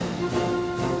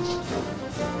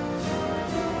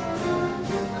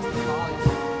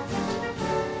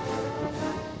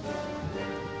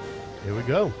we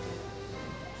go.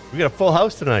 We got a full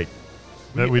house tonight.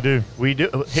 That we do. We do.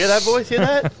 Hear that voice? Hear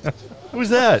that? Who's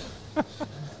that?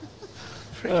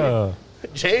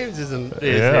 James is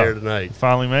here tonight.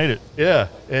 Finally made it. Yeah,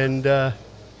 and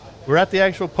we're at the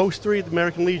actual post 3 at the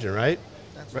American Legion, right?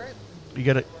 That's right. You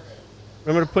got to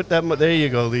remember to put that. There you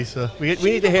go, Lisa. We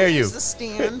need to hear you. The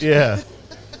stand. Yeah.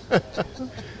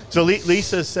 So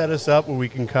Lisa set us up where we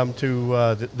can come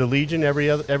to the Legion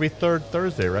every third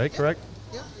Thursday, right? Correct.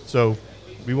 Yep. So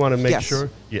we want to make Yes. sure.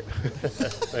 Yeah.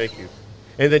 Thank you.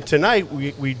 And then tonight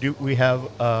we have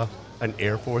an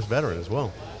Air Force veteran as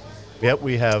well. Yep,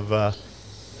 we have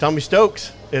Tommy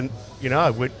Stokes, and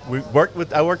I worked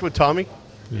with Tommy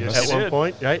Yes, at one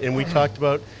point, right? And we talked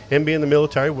about him being in the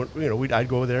military. I'd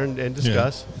go there and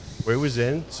discuss where he was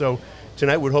in. So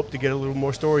tonight we'd hope to get a little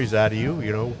more stories out of you.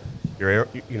 Your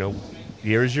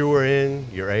years you were in,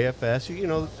 your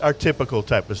AFS, our typical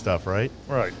type of stuff, right?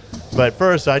 Right. But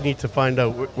first, I need to find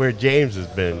out where James has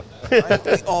been. Right?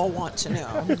 We all want to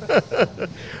know.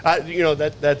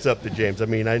 That's up to James. I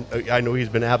mean, I know he's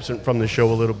been absent from the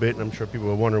show a little bit, and I'm sure people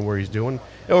are wondering where he's doing,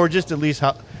 or just at least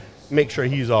make sure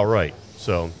he's all right.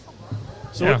 So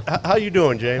how you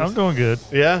doing, James? I'm doing good.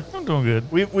 Yeah, I'm doing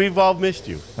good. we've all missed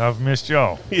you. I've missed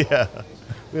y'all. Yeah,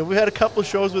 we had a couple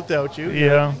shows without you.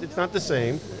 Yeah. It's not the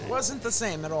same. Wasn't the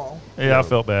same at all. Yeah, I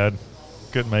felt bad.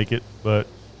 Couldn't make it, but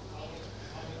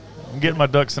I'm getting my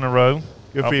ducks in a row.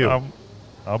 Good for you.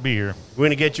 I'll be here. We're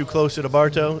gonna get you closer to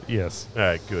Bartow. Yes. All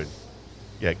right, good.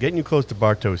 Yeah, getting you close to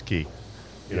Bartow is key.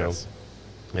 Yes.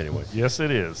 Anyway. Yes,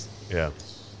 it is. Yeah.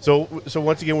 So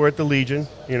once again, we're at the Legion.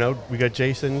 We got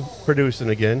Jason producing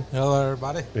again. Hello,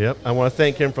 everybody. Yep. I want to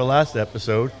thank him for last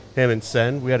episode. Him and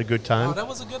Sen. We had a good time. Oh, that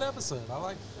was a good episode. I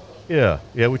like it.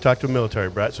 Yeah. We talked to a military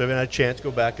brat, so I haven't had a chance to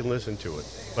go back and listen to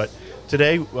it. But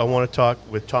today, I want to talk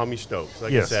with Tommy Stokes.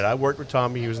 Like I said, I worked with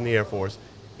Tommy. He was in the Air Force.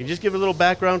 Can you just give a little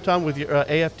background, Tom, with your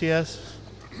AFTS?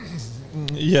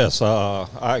 Yes, I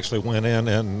actually went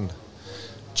in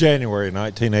January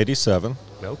 1987.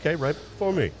 Okay, right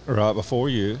before me. Right before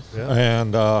you. Yeah.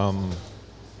 And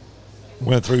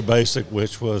went through basic,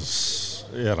 which was,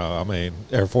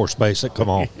 Air Force basic, come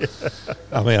on.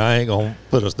 I mean, I ain't going to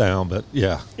put us down, but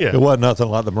yeah. It wasn't nothing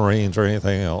like the Marines or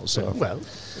anything else. So. Well,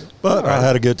 but I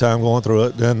had a good time going through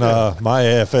it. Then my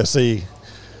AFSE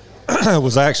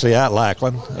was actually at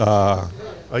Lackland.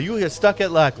 you had stuck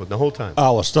at Lackland the whole time?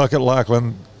 I was stuck at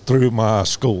Lackland through my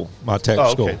school, my tech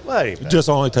school. Okay. Well, that ain't bad. Just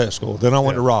only tech school. Then I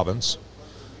went to Robbins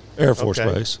Air Force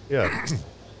Okay. Base. Yeah.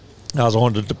 I was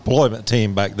on the deployment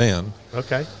team back then.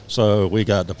 Okay. So we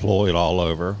got deployed all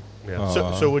over. Yeah.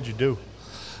 So what'd you do?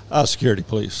 I was security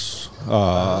police.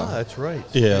 That's right.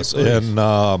 Yes, Security police.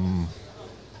 in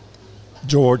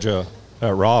Georgia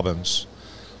at Robbins,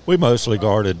 we mostly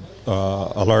guarded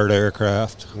alert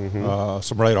aircraft,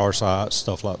 some radar sites,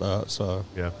 stuff like that. So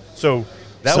Yeah. So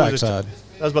that was Sackside.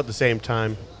 that was about the same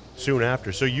time, soon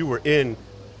after. So you were in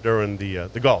during the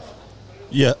Gulf.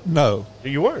 yeah, no,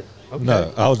 You weren't. Okay.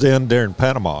 no, I was in during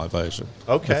Panama invasion.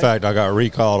 Okay. In fact, I got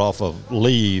recalled off of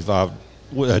leave. I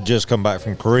had just come back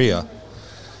from Korea,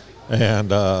 and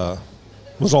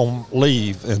was on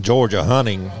leave in Georgia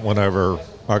hunting whenever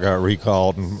I got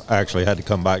recalled, and actually had to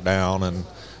come back down and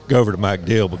go over to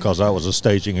MacDill because that was a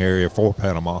staging area for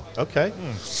Panama. Okay.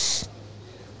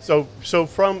 So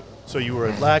you were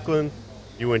at Lackland,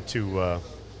 you went to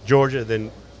Georgia,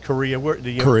 then Korea.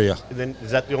 Korea. And then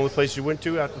is that the only place you went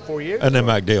to after 4 years? And then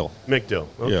MacDill. MacDill.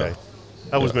 Okay. Yeah.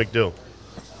 That was MacDill.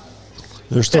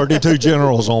 There's 32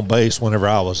 generals on base whenever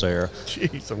I was there.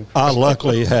 Jeez. I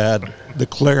luckily had the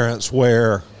clearance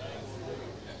where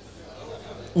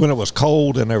when it was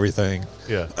cold and everything,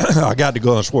 Yeah. I got to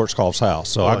go in Schwarzkopf's house.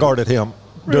 So I guarded him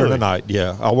during Really? the night.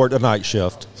 Yeah, I worked the night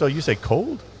shift. So you say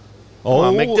cold? Oh, Come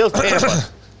on, MacDill's Tampa.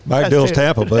 MacDill's That's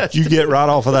Tampa, but you get right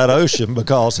off of that ocean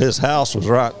because his house was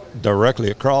right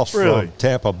directly across Really? from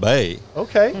Tampa Bay.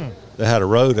 Okay. They had a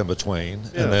road in between,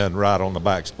 Yeah. and then right on the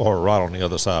back, or right on the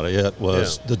other side of it,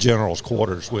 was Yeah. the general's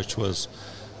quarters, which was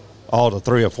all the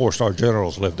 3 or 4 star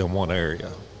generals lived in one area.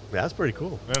 Yeah, that's pretty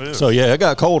cool. That is. So yeah, it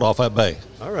got cold off that bay.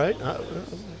 All right.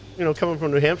 Coming from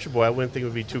New Hampshire, boy, I wouldn't think it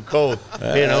would be too cold.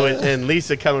 And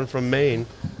Lisa coming from Maine.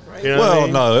 Right? You know what I Well,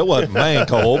 mean? no, it wasn't Maine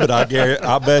cold, but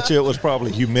I bet you it was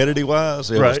probably humidity wise.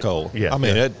 It was Right. cold. Yeah, I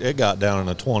mean, yeah. it got down in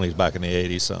the 20s back in the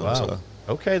 80s. Wow. So.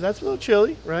 Okay, that's a little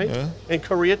chilly, right? Yeah. And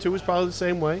Korea, too, was probably the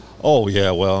same way. Oh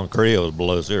yeah, well in Korea it was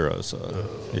below zero. So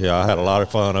yeah, I had a lot of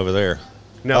fun over there.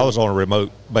 Now- I was on a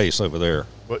remote base over there.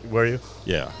 What, were you?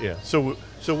 Yeah, Yeah. So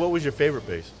what was your favorite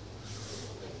base?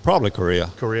 probably Korea.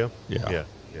 Korea? Yeah. Yeah.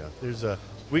 Yeah. There's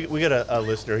We got a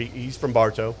listener. He's from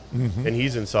Bartow, and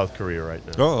he's in South Korea right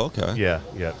now. Oh, okay.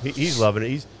 Yeah. He's loving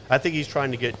it. I think he's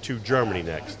trying to get to Germany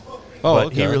next. Oh, but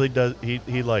okay. he really does.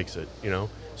 He likes it.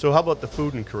 So how about the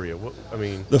food in Korea?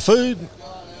 The food.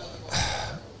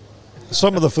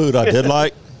 Some of the food I did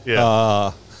like. Yeah.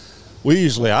 I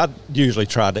usually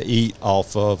try to eat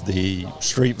off of the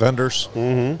street vendors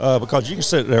because you can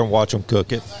sit there and watch them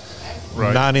cook it.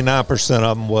 Right. 99%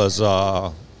 of them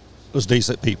was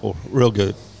decent people, real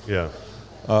good. Yeah.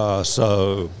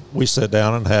 So we sat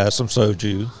down and had some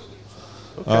soju,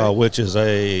 which is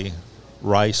a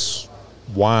rice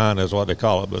wine, is what they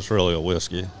call it, but it's really a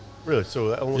whiskey. Really?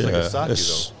 So almost like a sake,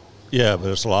 though. Yeah, but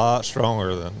it's a lot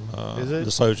stronger than Is it?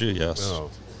 the soju. Yes. Oh.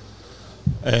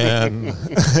 And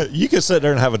you can sit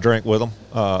there and have a drink with them,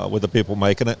 with the people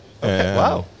making it. Okay. And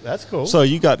Wow. That's cool. So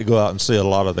you got to go out and see a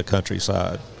lot of the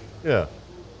countryside. Yeah.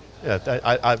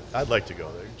 I'd like to go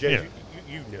there. James,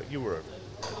 you were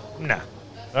Nah.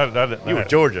 you were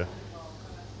Georgia.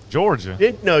 Georgia.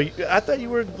 I thought you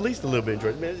were at least a little bit in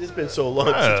Georgia. Man, it's been so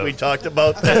long since we talked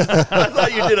about that. I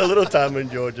thought you did a little time in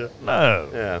Georgia. No.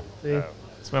 Yeah. See? No.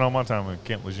 Spent all my time in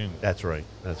Camp Lejeune. That's right.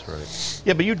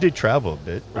 Yeah, but you did travel a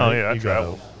bit. Right? Oh, yeah, I You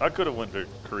traveled. I could have went to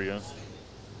Korea,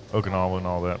 Okinawa and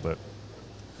all that, but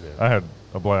Yeah. I had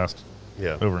a blast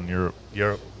Yeah. over in Europe.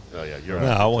 Europe. Oh, yeah, Europe. No,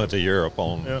 I went to Europe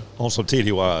on some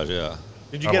TDYs, yeah.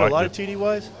 Did you I get a liked lot it. of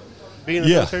TDYs being in the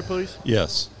Yeah. military police?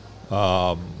 Yes.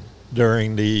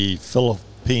 During the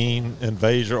Philippine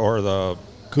invasion or the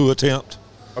coup attempt,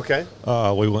 Okay.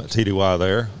 we went TDY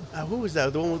there. Who was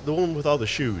that? The one with all the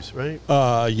shoes, right?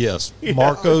 Yes. Yeah.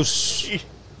 Marcos.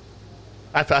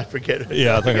 I forget.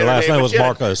 Yeah, I think her last name was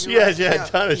Marcos. Yes, yeah, a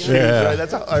ton of shoes, Yeah. right?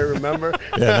 That's how I remember.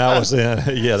 Yeah,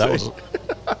 that was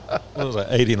what was that,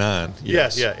 89?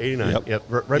 Yes. Yeah, 89. Yep,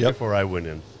 right Yep. before I went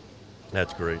in.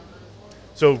 That's great.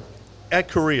 So at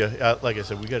Korea, like I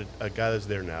said, we got a guy that's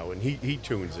there now, and he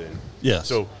tunes in. Yes.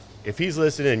 So if he's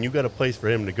listening and you got a place for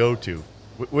him to go to,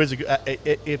 where's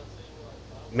it?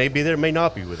 Maybe there, may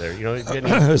not be with there.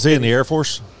 Is he in the Air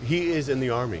Force? He is in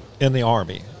the Army. In the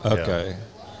Army. Okay.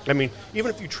 I mean,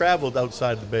 even if you traveled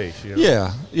outside the base,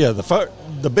 Yeah.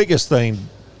 The biggest thing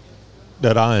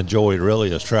that I enjoyed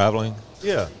really is traveling.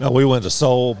 Yeah. Now, we went to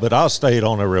Seoul, but I stayed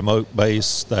on a remote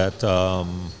base that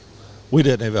we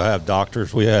didn't even have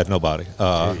doctors. We had nobody.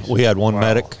 We had one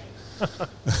medic.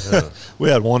 We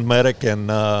had one medic, and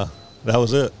that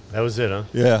was it. That was it, huh?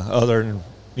 Yeah, other than,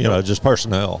 just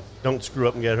personnel. Don't screw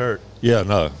up and get hurt. Yeah,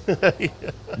 no.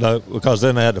 No, because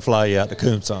then they had to fly you out to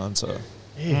Kunsan, so.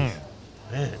 Man.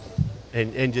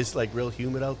 And just like real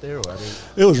humid out there?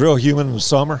 It was real humid in the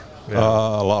summer. Yeah.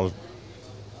 A lot of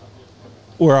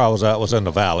where I was at was in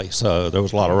the valley, so there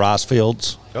was a lot of rice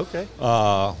fields. Okay.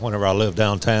 Whenever I lived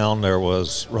downtown, there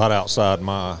was right outside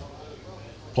my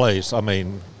place.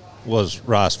 Was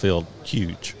rice field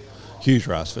huge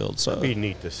rice field. So That'd be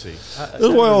neat to see. as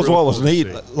well as what was neat,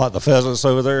 like the pheasants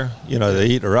over there. They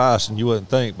eat the rice, and you wouldn't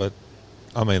think, but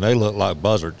they look like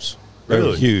buzzards. They were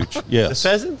Really? huge. Yes. The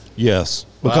pheasants? Yes,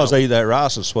 because Wow. they eat that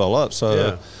rice and swell up. So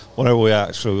Yeah. whenever we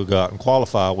actually got and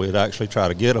qualified, we'd actually try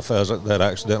to get a pheasant that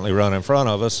accidentally run in front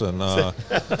of us, and So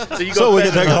you so go we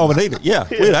could take it pheasant home and eat it. Yeah,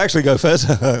 we'd actually go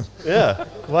pheasant hunt. Yeah.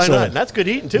 Why So- not? And that's good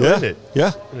eating too, Yeah, isn't it?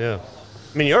 yeah. Yeah.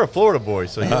 I mean, you're a Florida boy,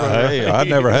 so you're Hey, I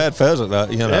never had pheasant.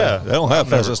 Yeah. They don't have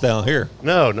pheasants down here.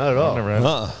 No, not at all. Never had.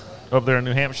 Up there in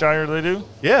New Hampshire, they do?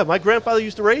 Yeah, my grandfather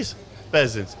used to raise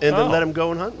pheasants and then Oh. let them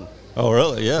go and hunting. Oh,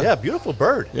 really? Yeah. Yeah, beautiful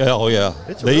bird. Yeah, oh yeah.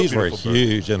 It's a real These were beautiful bird.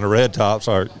 huge, and the red tops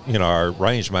are, our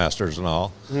range masters and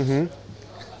all. Mm-hmm.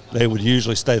 They would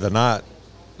usually stay the night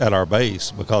at our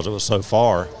base because it was so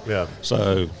far. Yeah.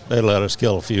 So they let us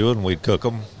kill a few, and we'd cook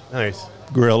them, Nice.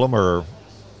 grill them, or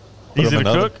put Easy them to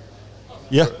in oven. cook?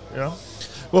 Yeah. Yeah.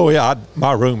 Well, yeah.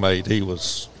 My roommate, he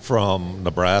was from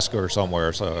Nebraska or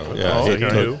somewhere, so yeah. Oh, he okay.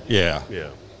 cooked- yeah. Yeah.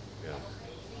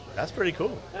 That's pretty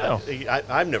cool. Yeah.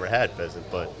 I've never had pheasant,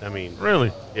 but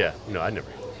Really? yeah, I never.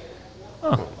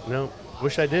 No,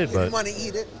 wish I did, You didn't but want to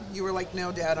eat it. You were like,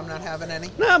 no, Dad, I'm not having any.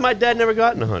 no, my dad never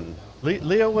got into hunting.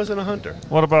 Leo wasn't a hunter.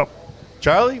 What about,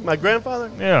 Charlie, my grandfather,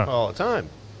 Yeah. all the time.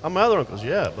 My other uncles,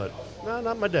 yeah, but no,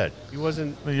 not my dad. He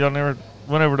wasn't. y'all never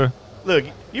went over to, Look,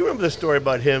 you remember the story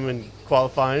about him and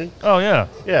qualifying? oh, yeah.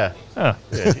 Yeah. Huh.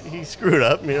 Yeah, he screwed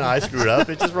up. I screwed up.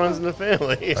 It just runs in the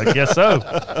family. I guess so.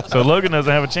 So Logan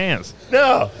doesn't have a chance.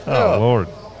 No, Oh, no. Lord.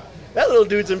 That little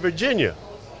dude's in Virginia.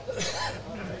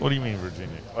 What do you mean,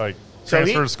 Virginia? Like, So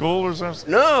transfer he- to school or something?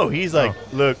 No, he's like,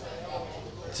 look,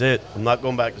 that's it. I'm not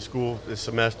going back to school this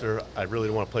semester. I really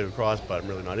don't want to play lacrosse, but I'm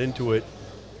really not into it.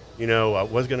 I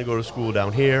was going to go to school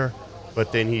down here,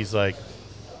 but then he's like,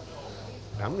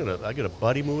 I got a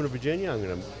buddy moving to Virginia. I'm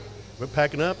going to we're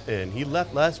packing up, and he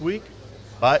left last week.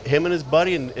 Him and his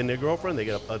buddy and their girlfriend, they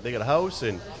got a house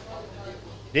and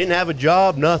didn't have a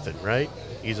job, nothing, right?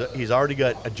 He's already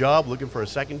got a job, looking for a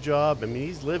second job. I mean,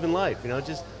 he's living life,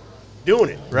 just doing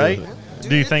it, right?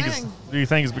 Do you think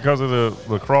it's because of the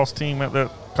lacrosse team at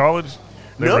that college?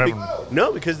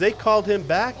 No, because they called him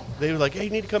back. They were like, "Hey, you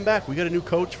need to come back. We got a new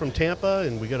coach from Tampa,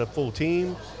 and we got a full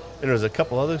team." And there's a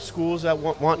couple other schools that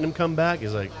wanting him to come back.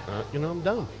 He's like, I'm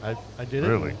done. I did it.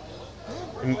 Really?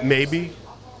 Maybe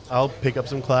I'll pick up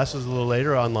some classes a little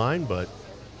later online, but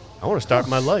I want to start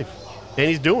my life. And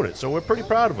he's doing it, so we're pretty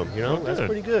proud of him. That's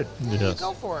pretty good. Yes.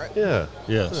 Go for it. Yeah.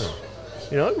 Yes.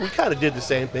 Yeah. We kind of did the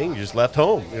same thing. You just left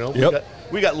home. Yep.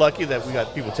 We got lucky that we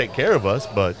got people take care of us,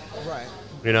 but Right.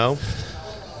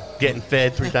 Getting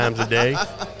fed 3 times a day.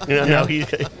 Now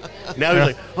he's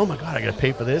like, oh my God, I got to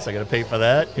pay for this. I got to pay for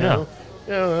that. You know.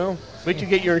 Well, wait till you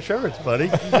get your insurance, buddy.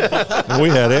 We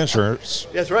had insurance.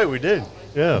 That's right, we did.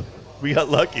 Yeah, we got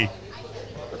lucky.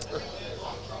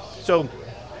 So,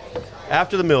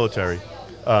 after the military,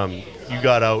 you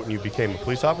got out and you became a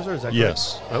police officer. Is that correct?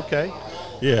 Yes. Okay.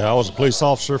 Yeah, I was a police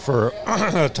officer for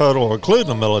a total, including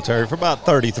the military, for about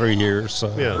 33 years. So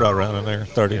right around in there,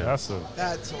 30. Yeah, That's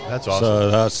awesome.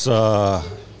 So that's I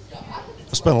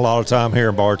spent a lot of time here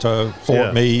in Bartow,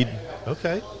 Fort Meade.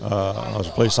 Okay. I was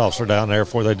a police officer down there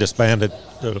before they disbanded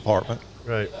the department.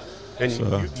 Right. And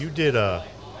you did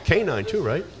K-9 too,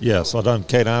 right? Yes, I've done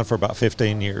K-9 for about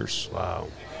 15 years. Wow.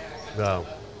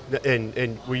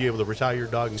 And were you able to retire your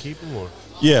dog and keep him, or?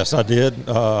 Yes, I did.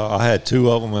 I had 2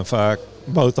 of them. In fact,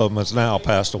 both of them has now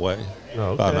passed away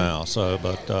by now. So,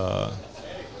 but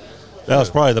that was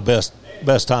probably the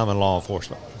best time in law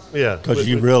enforcement. Yeah. Because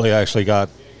you really actually got,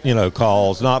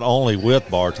 calls not only with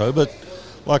Bartow, but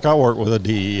like I work with the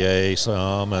DEA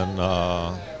some and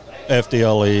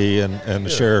FDLE and the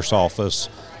sheriff's office,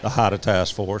 the HIDTA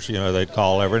task force. They'd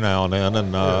call every now and then,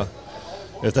 and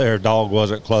if their dog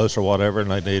wasn't close or whatever and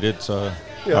they needed, so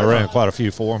I ran quite a few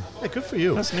for them. Hey, good for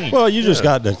you. That's neat. Well, you just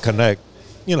got to connect,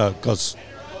 because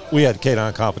we had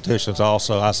K-9 competitions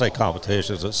also. I say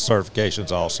competitions, it's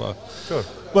certifications also. Sure.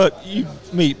 But you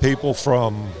meet people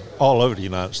from all over the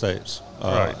United States.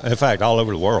 Right. In fact, all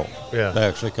over the world. Yeah. They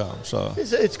actually come. So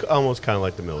it's almost kind of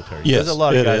like the military. Yes, There's a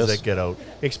lot of guys is. that get out,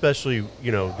 especially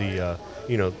the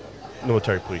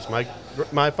military police. My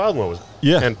father-in-law was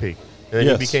MP, and then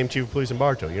he became chief of police in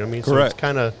Bartow. You know what I mean? Correct. So it's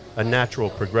kind of a natural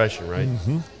progression, right?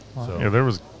 Mm-hmm. So, Yeah, there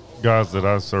was guys that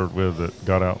I served with that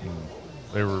got out and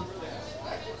they were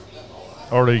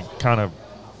already kind of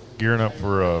gearing up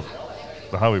for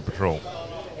the highway patrol.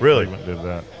 Really? They went and did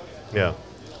that. Yeah.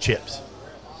 Chips.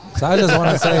 So I just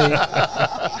want to say,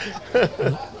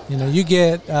 you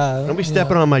get. Don't be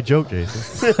stepping on my joke,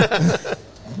 Jason.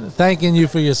 Thanking you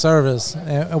for your service.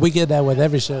 And we get that with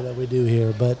every show that we do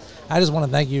here. But I just want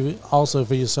to thank you also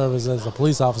for your service as a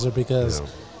police officer because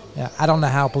I don't know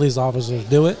how police officers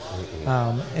do it,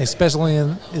 especially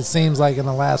it seems like in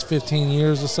the last 15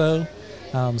 years or so.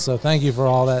 So thank you for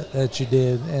all that you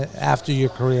did after your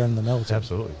career in the military.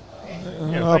 Absolutely.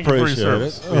 I appreciate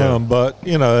it. But,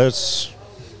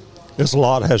 it's a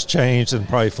lot has changed in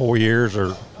probably 4 years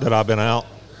that I've been out.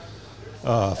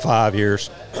 5 years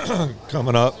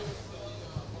coming up.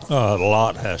 A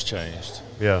lot has changed.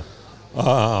 Yeah.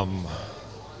 I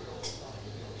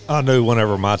knew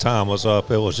whenever my time was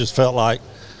up, it was just felt like,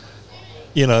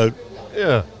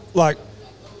 like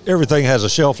everything has a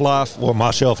shelf life. Well,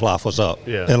 my shelf life was up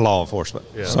in law enforcement.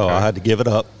 Yeah. So I had to give it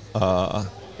up. I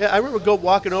remember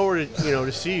walking over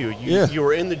to see you. You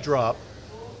were in the drop.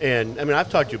 And, I've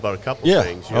talked to you about a couple of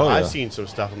things. I've seen some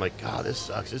stuff. I'm like, God, this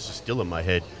sucks. This is still in my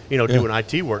head. Doing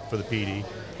IT work for the PD.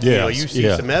 Yeah. You see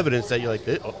some evidence that you're like,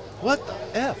 what the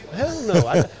F? Hell no.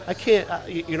 I can't.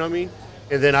 You know what I mean?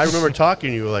 And then I remember talking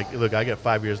to you like, look, I got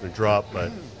 5 years in the drop,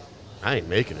 but I ain't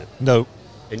making it. Nope.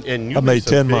 And I made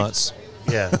 10 months.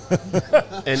 Yeah.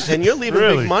 and you're leaving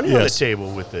big money on the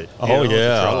table with it. Oh,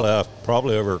 yeah. I left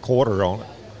probably over a quarter on it.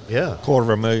 Yeah.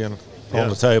 $250,000 on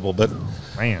the table. But,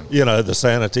 man, the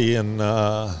sanity and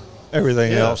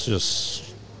everything else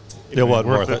just it wasn't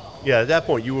worth it. Yeah, at that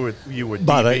point you were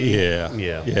by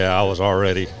DB. that, I was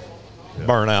already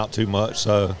burnt out too much.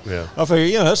 So I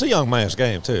figure, it's a young man's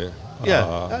game too. Yeah,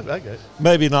 I get it.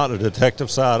 Maybe not the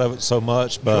detective side of it so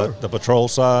much, but the patrol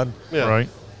side. Yeah. Right.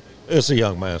 It's a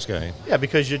young man's game. Yeah,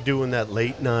 because you're doing that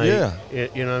late night. Yeah.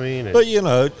 You know what I mean? But,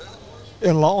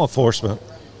 in law enforcement,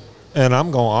 and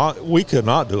we could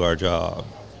not do our job.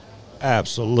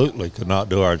 Absolutely could not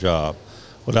do our job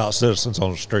without citizens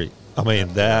on the street.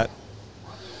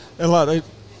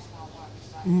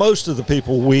 Most of the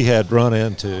people we had run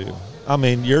into,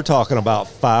 you're talking about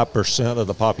 5% of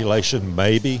the population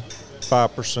maybe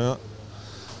 95%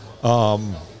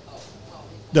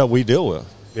 that we deal with.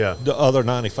 Yeah. The other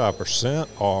 95%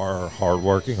 are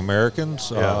hardworking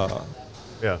Americans.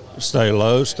 Yeah. Stay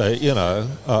low,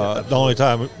 the only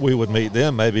time we would meet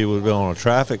them maybe would be on a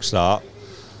traffic stop.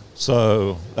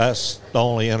 So that's the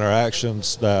only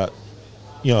interactions that,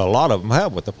 a lot of them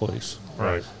have with the police.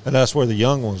 Right. And that's where the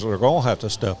young ones are going to have to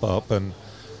step up and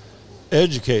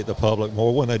educate the public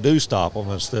more when they do stop them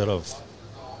instead of,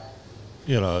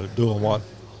 doing what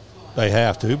they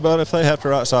have to. But if they have to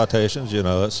write citations,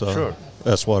 it's Sure.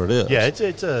 That's what it is. Yeah,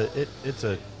 it's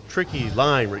a tricky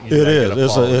line. It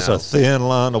is. It's a thin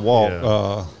line to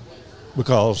walk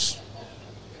because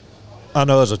I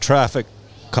know as a traffic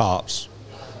cops,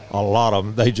 a lot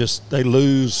of them they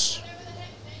lose.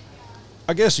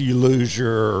 I guess you lose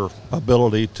your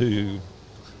ability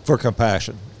for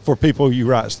compassion for people you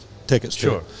write tickets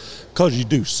Sure. to, because you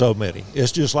do so many.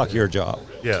 It's just like your job.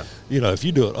 Yeah. If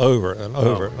you do it over and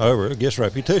over and over, it gets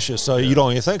repetitious. So you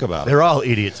don't even think about it. They're all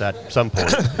idiots at some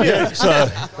point. Yeah. So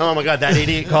Oh my God, that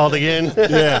idiot called again.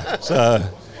 yeah. So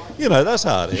that's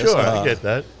how it is. Sure, I get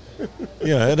that.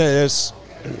 And it's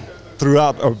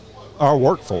throughout our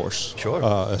workforce. Sure.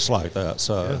 It's like that.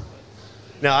 So.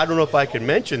 Now, I don't know if I can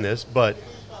mention this, but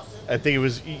I think it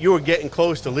was you were getting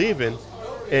close to leaving,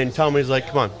 and Tommy's like,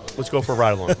 "Come on, let's go for a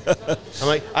ride along." I'm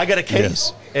like, "I got a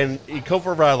case," and you go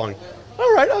for a ride along.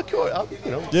 All right, I'll go.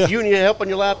 You need help on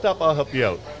your laptop, I'll help you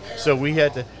out. So we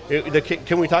had to.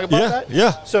 Can we talk about that?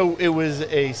 Yeah. So it was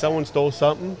someone stole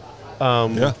something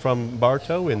from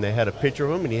Bartow, and they had a picture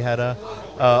of him, and he had a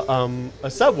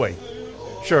Subway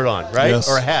shirt on, right, Yes.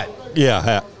 or a hat. Yeah.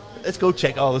 Hat. Let's go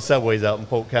check all the Subways out in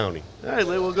Polk County. All right,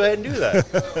 we'll go ahead and do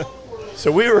that.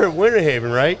 So we were at Winter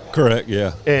Haven, right? Correct.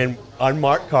 Yeah. And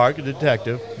unmarked car, a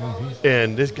detective,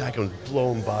 and this guy comes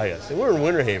blowing by us. And we're in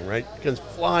Winter Haven, right? He comes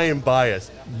flying by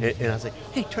us. And I was like,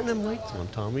 hey, turn them lights on,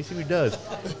 Tommy. See what he does.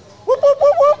 Whoop, whoop,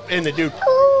 whoop, whoop. And the dude,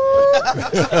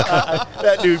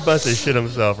 that dude must have shit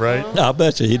himself, right? I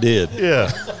bet you he did.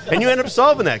 Yeah. And you ended up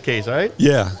solving that case, right?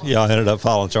 Yeah. I ended up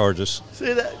filing charges.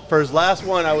 See that? For his last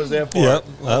one, I was there for Yep.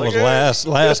 it. That I'm was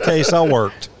like, last case I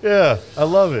worked. Yeah, I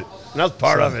love it. And I was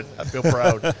part of it. I feel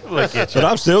proud. Look at you. But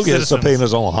I'm still getting Citizens.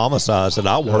 subpoenas on homicides that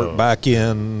I worked back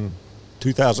in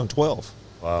 2012.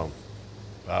 Wow.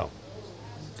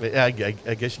 I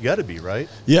guess you got to be, right?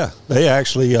 Yeah, they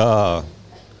actually. I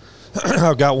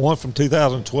got one from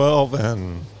 2012,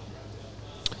 and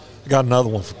I got another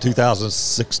one from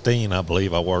 2016. I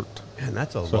believe I worked Man,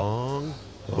 that's a long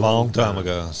a long time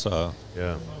ago. So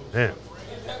Yeah. Man,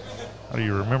 How do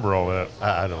you remember all that?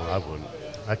 I don't. I wouldn't.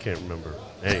 I can't remember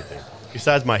anything.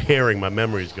 Besides my hearing, my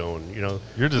memory's going.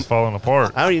 You're just falling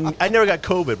apart. I never got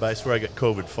COVID, but I swear I got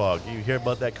COVID fog. You hear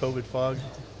about that COVID fog?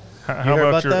 How heard about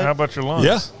about that? how about your lungs?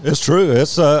 yeah, it's true.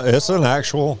 It's an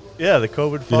actual. Yeah, the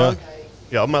COVID fog.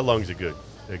 Yeah, my lungs are good.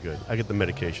 They're good. I get the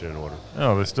medication in order.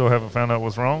 Oh, they still haven't found out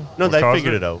what's wrong? No, What they caused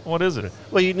figured it out. What is it?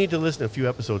 Well, you need to listen a few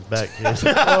episodes back.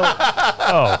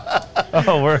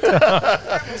 Oh, we're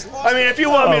I mean, if you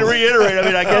want me to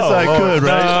reiterate, I guess I could, No,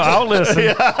 right? I'll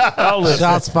listen. I'll listen.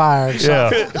 Shots fired. Yeah,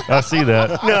 I see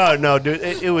that. No, dude.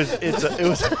 It was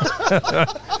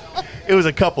it was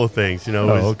a couple of things. It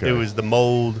was, okay. it was the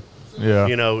mold. Yeah.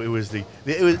 It was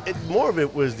more of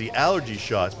it was the allergy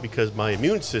shots because my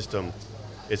immune system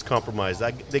is compromised.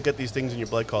 They got these things in your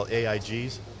blood called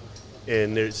AIGs,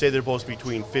 and they say they're supposed to be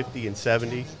between 50 and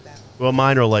 70. Well,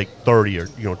 mine are like 30 or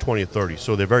 20 or 30,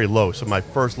 so they're very low. So my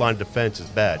first line of defense is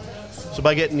bad. So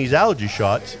by getting these allergy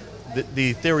shots,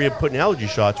 the theory of putting allergy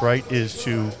shots, right, is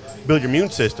to build your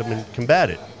immune system and combat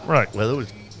it. Right. Well, it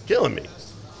was killing me.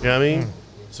 You know what I mean?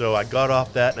 So I got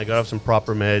off that, and I got off some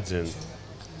proper meds, and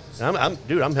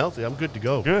I'm healthy. I'm good to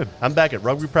go. Good. I'm back at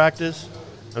rugby practice.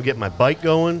 I'm getting my bike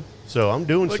going, so I'm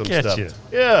doing Look some at stuff. you.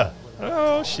 Yeah.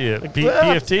 Oh, shit. well-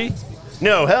 PFT?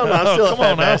 No, hell no. I'm Oh, still a come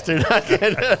fat on now. bastard. I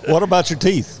can't. What about your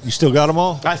teeth? You still got them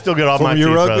all? I still get all From my your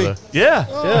teeth, rugby? brother. Yeah,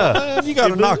 yeah. Man, you got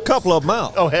to knock a couple of them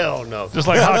out. Oh, hell no. Just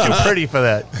like I'm hockey. too pretty for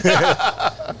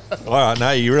that. All right,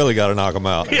 now you really got to knock them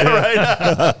out. Yeah,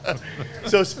 right.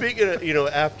 So speaking of,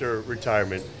 after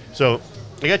retirement, so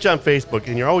I got you on Facebook,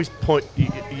 and you're always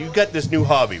you got this new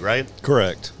hobby, right?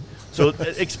 Correct. So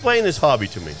explain this hobby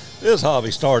to me. This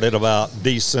hobby started about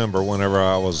December whenever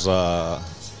I was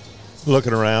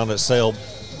looking around at sale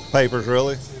papers,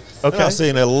 really. Okay. And I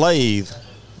seen a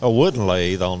wooden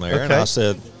lathe on there, and Okay. I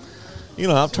said,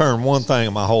 I've turned one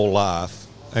thing my whole life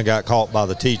and got caught by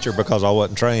the teacher because I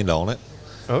wasn't trained on it.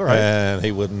 All right. And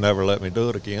he would never let me do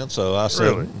it again. So I said,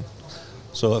 Really?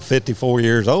 so at 54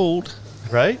 years old,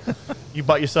 Right? You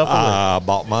bought yourself a lathe. I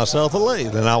bought myself a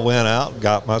lathe. And I went out,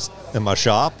 got in my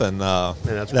shop, and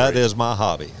that's that great. is my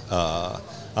hobby.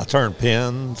 I turn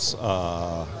pins,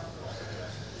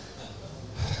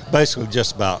 basically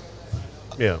just about,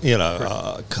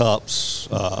 cups,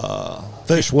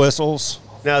 fish whistles.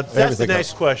 Now, that's the everything next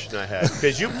else. question I had,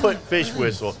 because you put fish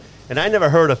whistle, and I never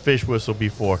heard a fish whistle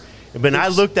before. When I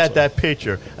looked at that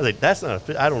picture, I was like, that's not a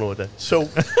fish. I don't know what that is. So,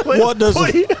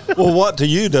 What to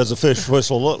you does a fish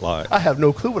whistle look like? I have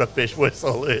no clue what a fish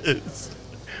whistle is.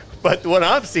 But what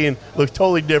I'm seeing looks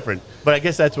totally different. But I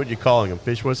guess that's what you're calling them,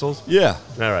 fish whistles? Yeah.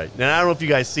 All right. Now, I don't know if you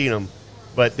guys seen them,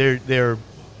 but they're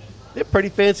pretty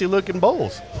fancy looking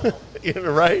bowls.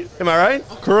 Right? Am I right?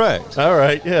 Correct. All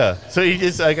right, yeah. So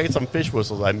I got some fish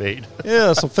whistles I made.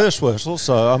 Yeah, some fish whistles.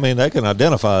 So, I mean, they can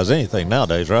identify as anything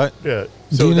nowadays, right? Yeah.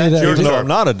 Do So you need that's a- your Even though term. I'm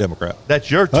not a Democrat. That's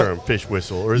your term, fish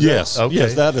whistle, or is Yes. that? Okay.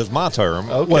 Yes, that is my term.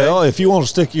 Okay. Well, if you want to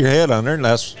stick your head under and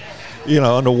that's,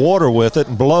 underwater with it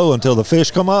and blow until the fish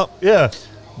come up, Yeah.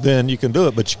 then you can do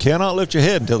it. But you cannot lift your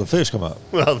head until the fish come up.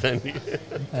 Well, then.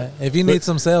 If you need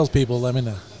some salespeople, let me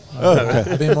know.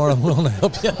 Okay. I'd be more than willing to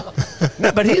help you.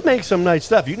 No, but he makes some nice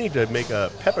stuff. You need to make a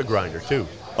pepper grinder, too.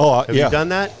 Oh, Have yeah. you done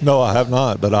that? No, I have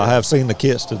not, but I have seen the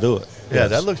kits to do it. Yeah, Yes.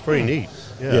 that looks pretty neat.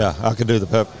 Yeah, I can do the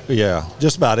pepper. Yeah,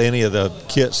 just about any of the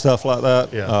kit stuff like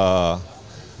that. Yeah.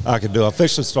 I can do. I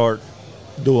officially start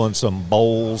doing some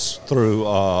bowls through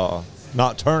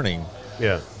not turning,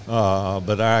 Yeah.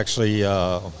 but actually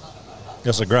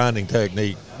it's a grinding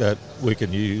technique that we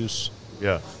can use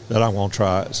Yeah. that I'm going to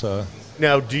try it. So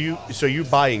Now, so you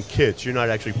buy in kits, you're not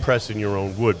actually pressing your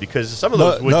own wood, because some of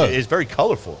those wood no. is very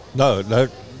colorful. no,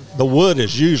 the wood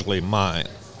is usually mine.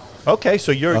 Okay,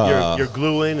 so you're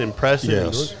gluing and pressing. Yes.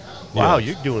 And gluing. Wow, Yes.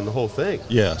 you're doing the whole thing.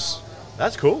 Yes.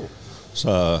 That's cool.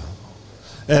 So,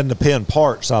 and the pin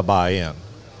parts I buy in.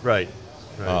 Right.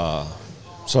 Right.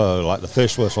 So like the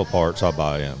fish whistle parts I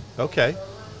buy in. Okay.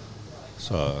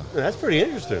 So That's pretty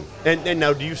interesting. And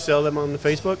now, do you sell them on the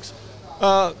Facebooks?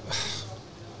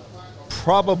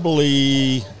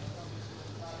 probably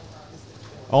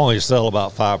only sell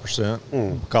about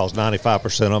 5% because 95%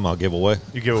 of them I'll give away.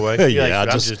 You give away? Yeah, I'm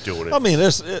just doing it. I mean,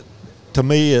 to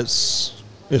me, it's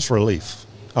relief.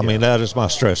 I mean, that is my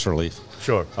stress relief.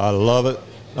 Sure. I love it.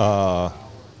 I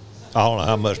don't know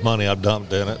how much money I've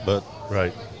dumped in it, but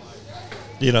Right.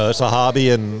 it's a hobby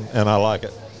and I like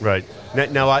it. Right.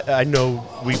 Now I know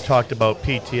we've talked about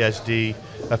PTSD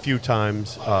a few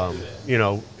times,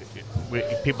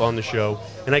 people on the show.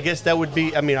 And I guess that would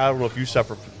be, I don't know if you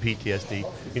suffer from PTSD,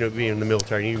 being in the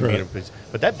military, and you being in police,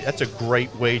 but that's a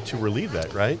great way to relieve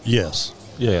that, right? Yes.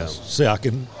 See, I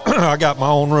can. I got my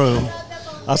own room.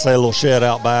 I say a little shed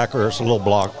out back, or it's a little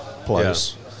block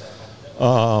place.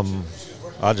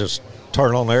 I just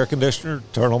turn on the air conditioner,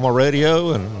 turn on my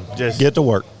radio, and Just- get to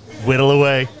work. Whittle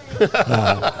away.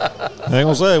 I ain't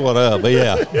gonna say what up, but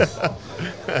yeah.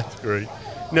 That's great.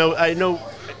 No, I know.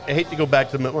 I hate to go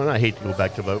back to the military. Well, I hate to go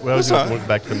back to the military. That's all right. Going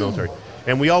back to the military,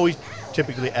 and we always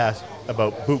typically ask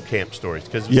about boot camp stories,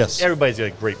 because Yes. everybody's got a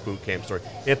great boot camp story.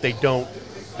 If they don't,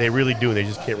 they really do, and they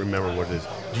just can't remember what it is.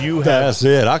 Do you have That's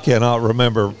it. I cannot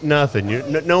remember. nothing?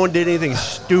 No one did anything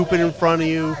stupid in front of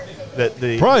you.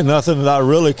 Probably nothing that I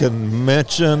really can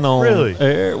mention on Really?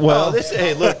 air. Well,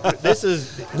 hey, look, this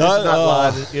is No, not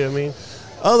live. You know what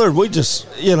I mean? we just,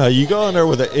 you go in there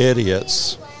with the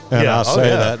idiots, and Yeah. I say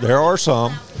yeah. that there are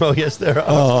some, Oh, yes, there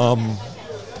are.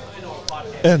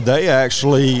 and they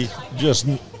actually just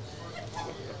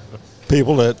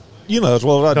people that as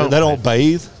well as I do, they don't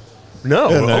bathe. no,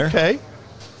 in there. okay.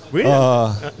 We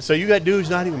didn't. So you got dudes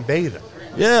not even bathing?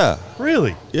 Yeah,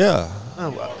 Really? yeah. Oh,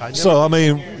 well, I know. So I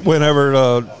mean, whenever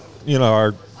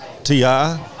our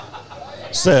TI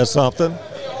says something,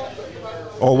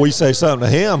 or we say something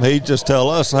to him, he just tell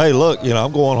us, "Hey, look,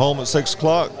 I'm going home at 6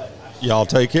 o'clock. Y'all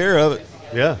take care of it."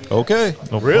 Yeah, Okay.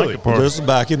 No Really? blanket party. This is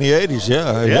back in the 80s.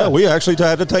 Yeah. Yeah. We actually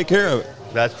had to take care of it.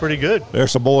 that's pretty good.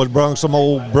 There's some boys brung some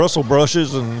old bristle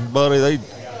brushes, and buddy,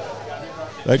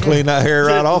 they cleaned that hair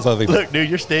right off of him. Look, dude,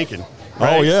 you're stinking. Oh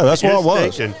right? yeah, that's You're what it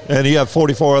was. stinking. And he had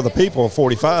 44 other people,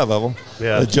 45 of them,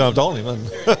 Yeah. that jumped on him.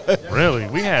 And Really?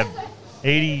 We had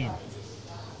 80.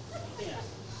 I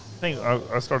think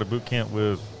I started boot camp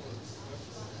with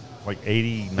like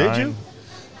 89. Did you?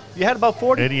 You had about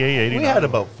 40? 88, 89. We had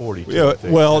about 40. yeah, I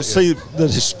think. well, Yeah. see, they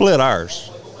split ours.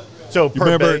 So You per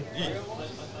remember? bay?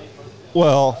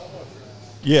 Well,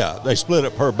 yeah, they split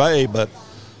it per bay, but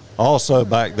also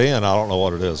back then, I don't know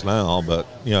what it is now, but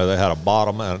they had a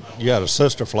bottom and you had a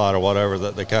sister flight or whatever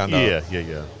that they kind of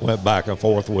Yeah. went back and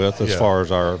forth with as Yeah. far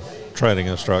as our training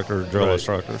instructors, drill Right.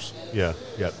 instructors. Yeah.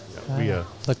 We,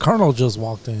 The colonel just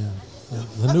walked in.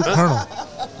 The new colonel.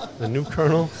 the new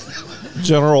colonel.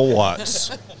 General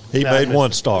Watts. He Yeah, I made missed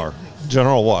 1 star.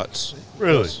 General Watts.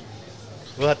 Really? Yes.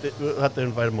 We'll have to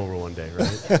invite him over one day,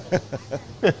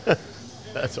 right?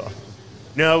 That's all.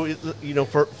 No,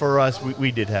 for us,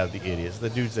 we did have the idiots, the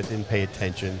dudes that didn't pay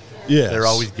attention. Yes. They're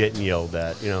always getting yelled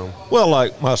at, Well,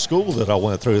 like my school that I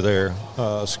went through there,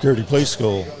 security police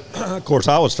school, of course,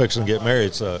 I was fixing to get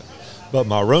married, but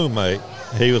my roommate,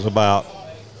 he was about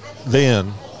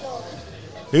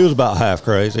half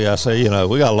crazy. I say,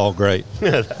 we got along great.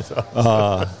 That's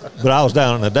all. But I was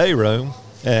down in the day room,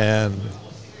 and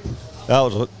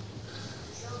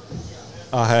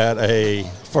I had a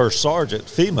first sergeant,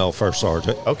 female first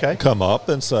sergeant, Okay. come up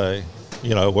and say,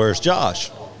 where's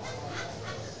Josh?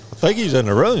 I think he's in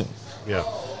the room. Yeah.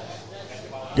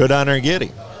 Go down there and get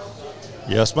him.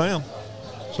 Yes, ma'am.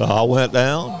 So I went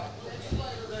down,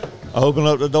 opened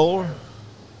up the door,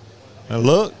 and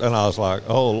looked, and I was like,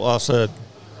 I said,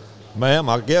 ma'am,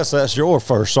 I guess that's your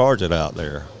first sergeant out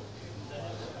there.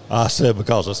 I said,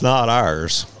 because it's not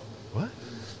ours. What?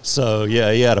 So,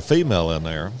 yeah, he had a female in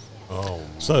there. Oh,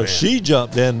 So man. she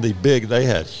jumped in they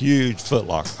had huge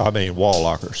wall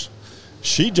lockers.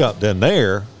 She jumped in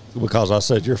there because I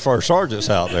said, your first sergeant's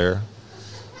out there.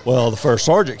 Well, the first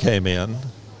sergeant came in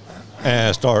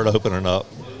and started opening up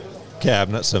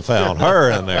cabinets and found her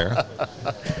in there.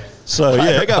 So,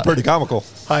 yeah, it got pretty comical.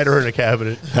 Hide her in a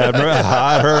cabinet. Hide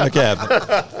her in a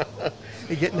cabinet.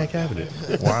 Hey, get in that cabinet.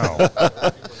 Wow.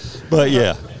 But,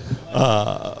 yeah,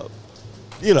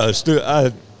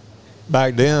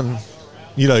 back then,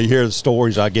 you hear the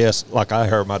stories, I guess, like I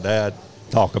heard my dad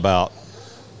talk about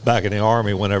back in the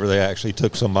Army whenever they actually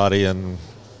took somebody in,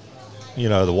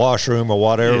 the washroom or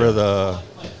whatever, Yeah.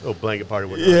 Little blanket party.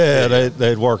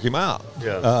 they'd work him out.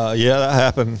 Yeah. That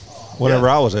happened whenever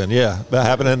Yeah. I was in, That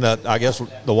happened in,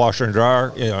 the washer and dryer,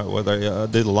 where they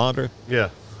did the laundry. Yeah.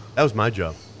 That was my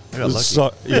job. I got lucky.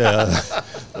 So,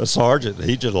 the sergeant,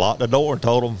 he just locked the door and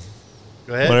told them,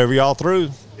 Go ahead. whenever y'all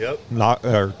through, Yep. knock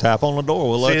or tap on the door,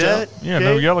 we'll let See you that? out. Yeah,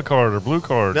 no Jake? yellow card or blue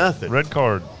card. Nothing. Red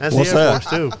card. That's What's the Air that?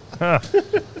 Force,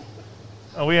 too.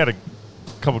 Oh, we had a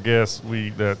couple guests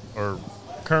that are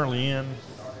currently in,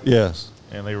 Yes.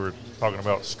 and they were talking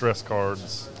about stress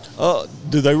cards.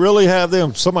 Do they really have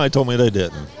them? Somebody told me they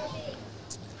didn't.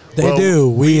 They Well, do.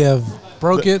 We have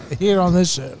broke it here on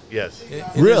this show. Yes. It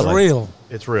is Really? real.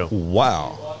 It's real.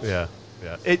 Wow. Yeah.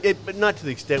 Yeah. But not to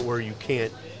the extent where you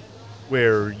can't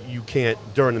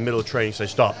during the middle of training say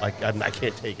stop. I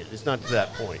can't take it. It's not to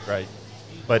that point, right?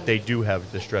 But they do have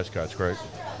the stress cards, correct?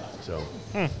 So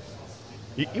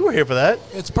you were here for that.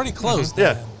 It's pretty close.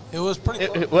 Yeah. Dan. It was pretty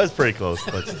close. It was pretty close,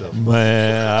 but still.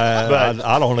 Man, But-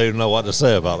 I don't even know what to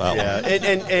say about that Yeah.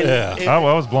 one. And I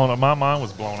was blown up. My mind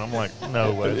was blown. I'm like,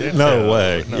 no way. No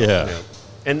way. No. Yeah.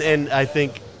 And I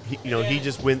think he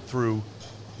just went through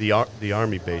the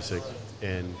Army basic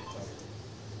and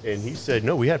he said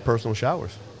no, we had personal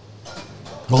showers,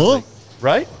 Huh?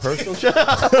 right? Personal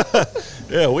showers.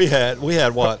 Yeah, we had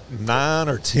what, 9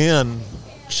 or 10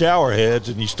 shower heads,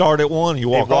 and you start at one, you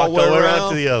walk all the way around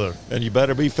to the other. and you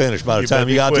better be finished by the You time better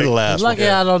you be got to quick. the last Lucky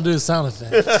one. I don't do sound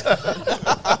effects.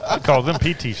 I call them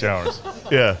PT showers.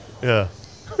 Yeah. Yeah.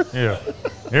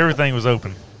 Everything was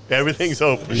open. Everything's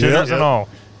open. Shitters and all.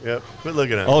 Yep. Quit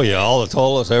looking at it. Oh yeah, all the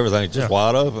toilets, everything just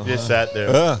wide open. Just sat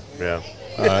there. Yeah.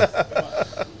 Yeah.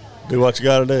 Do what you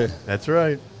got to do. That's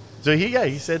right. So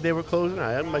he said they were closing.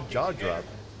 I had my jaw drop.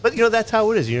 But that's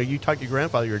how it is. You talk to your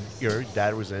grandfather. Your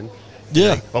dad was in.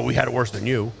 Yeah. But we had it worse than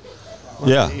you.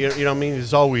 Yeah. You know what I mean?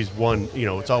 There's always one.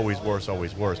 It's always worse.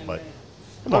 But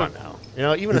come on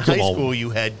now. Even in Come high on. school, you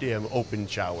had damn open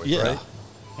showers, Yeah. right?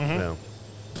 Yeah.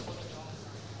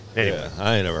 Anyway. Yeah,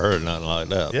 I ain't never heard of nothing like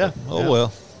that. Yeah, but, yeah.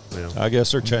 well, Yeah. I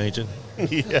guess they're changing.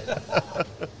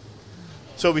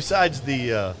 So besides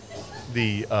the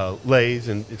lathes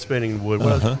and spinning wood,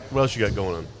 what else you got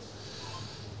going on?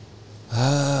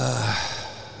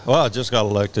 Well, I just got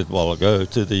elected a while ago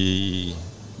to the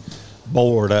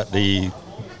board at the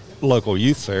local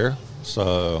youth fair.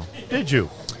 So, Did you?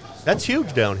 That's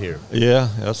huge down here. yeah,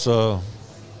 it's a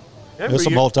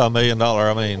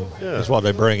multi-million-dollar. Yeah. That's what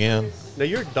they bring in. Now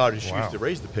your daughter, she Wow. used to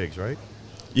raise the pigs, right?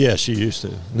 Yeah, she used to.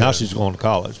 Now Yeah. she's going to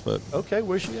college, but Okay,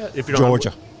 where's she at? If you don't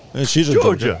Georgia. And she's in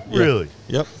Georgia, Yeah. really?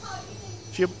 Yep.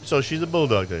 So she's a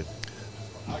bulldog then.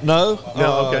 No,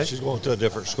 No, okay. She's going to a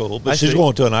different school, I but she's see.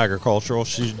 going to an agricultural.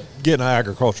 She's getting an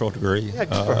agricultural degree, Yeah,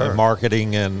 good for her.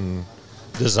 marketing and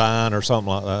design or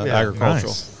something like that. Yeah.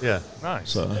 Agricultural. Nice. Yeah. Nice.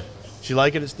 So, She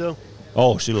liking it still?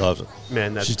 oh, she loves it.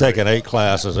 Man, that's She's great. taken 8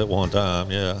 classes at one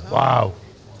time. Yeah. Wow.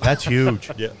 That's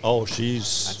huge. Yeah. Oh, That's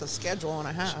she's a schedule and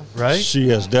a half. Right? she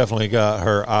has definitely got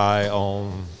her eye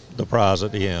on the prize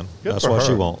at the end. Good That's for what she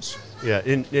her. wants. Yeah.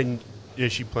 And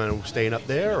is she planning on staying up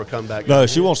there or come back? No, down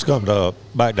she here? wants to come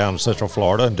back down to Central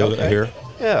Florida and do Okay. it here.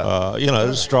 Yeah.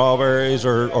 The strawberries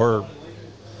or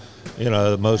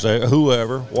the mosaic,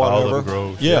 whoever, whatever. Olive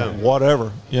groves, yeah, yeah.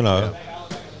 whatever.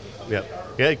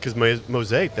 Yeah, because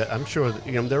Mosaic, I'm sure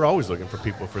that, they're always looking for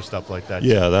people for stuff like that.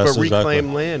 Yeah, that's for exactly-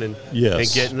 reclaimed land and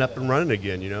Yes. getting up and running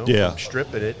again. Yeah. from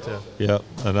stripping it to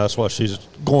And that's what she's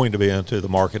going to be into, the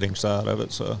marketing side of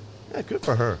it. So yeah, good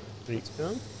for her.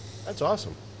 That's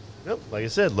awesome. Yep, like I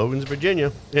said, Logan's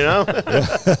Virginia.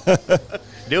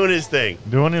 Doing his thing.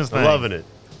 Doing his thing. Loving it.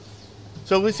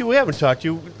 So let's see. We haven't talked to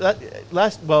you the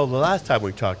last time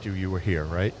we talked to you, you were here,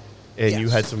 right? And you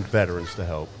Yes. had some veterans to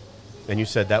help, and you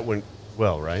said that went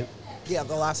well, right? Yeah,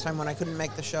 the last time when I couldn't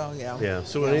make the show, yeah. Yeah,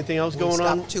 so anything else we going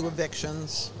stopped on? 2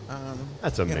 evictions.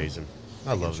 That's amazing. I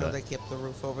making love sure that. they kept the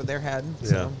roof over their head. Yeah.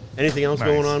 So. Anything else Nice.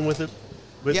 going on with it?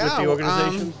 With the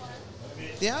organization?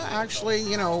 Yeah, actually,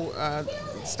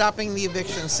 stopping the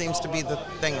eviction seems to be the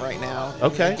thing right now.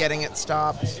 Okay. Either getting it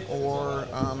stopped or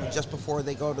just before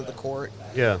they go to the court.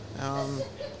 Yeah.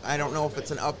 I don't know if it's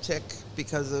an uptick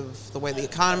because of the way the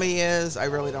economy is. I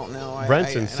really don't know.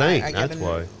 Rent's and insane, I get that's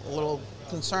why. a little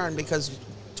concerned because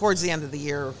towards the end of the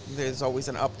year, there's always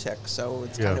an uptick. So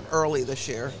it's kind Yeah. of early this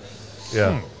year.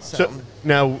 Yeah. So- So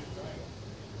now,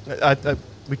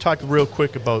 we talked real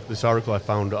quick about this article I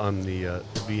found on the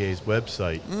VA's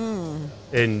website,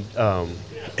 and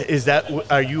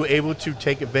are you able to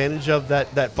take advantage of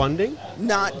that funding?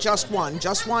 Not just one.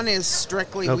 Just one is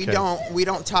strictly we Okay.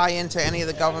 don't tie into any of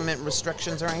the government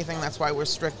restrictions or anything. That's why we're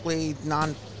strictly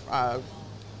non.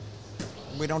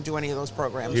 We don't do any of those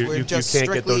programs. You we're can't just get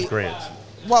strictly, those grants.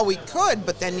 Well, we could,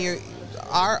 but then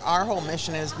our whole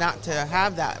mission is not to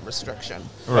have that restriction.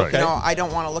 Right. You know, I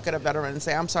don't want to look at a veteran and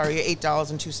say, "I'm sorry, you're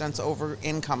 $8.02 over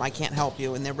income. I can't help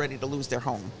you," and they're ready to lose their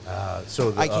home.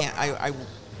 So the, I can't.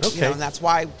 Okay. And that's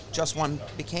why Just One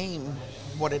became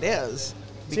what it is.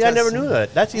 See, I never because- knew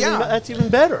that. That's even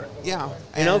better. Yeah.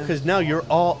 You know, and- because now you're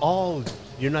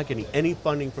you're not getting any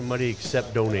funding from money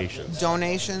except donations.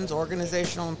 donations,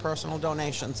 organizational and personal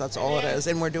donations. That's all it is.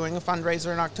 And we're doing a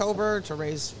fundraiser in October to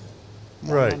raise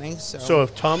more Right. money. So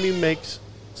if Tommy makes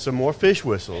some more fish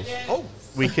whistles,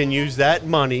 we can use that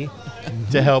money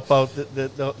to help out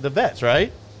the vets,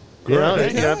 right? You know,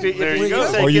 Correct. if There you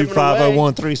go. say are you give it away-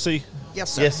 501(c)(3)?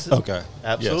 yes, sir. Yes. Okay.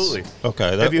 Absolutely. Yes.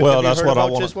 Okay. Have you that's heard what I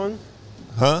about want. Just One?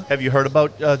 Huh? Have you heard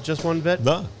about Just One Vet?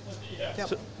 No.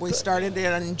 Yep. We started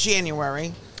it in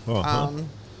January. Uh-huh.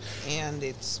 And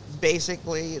it's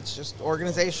just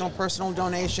organizational personal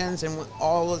donations, and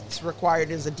all it's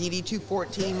required is a DD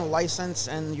 214 license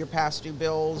and your past due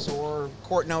bills or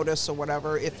court notice or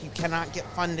whatever. If you cannot get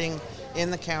funding in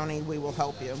the county, we will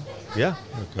help you. Yeah.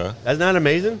 Okay. That's not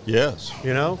amazing? Yes.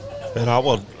 You know? And I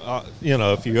will,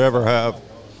 if you ever have,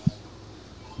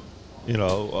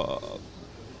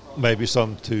 maybe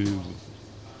some to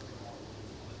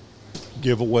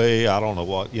give away, I don't know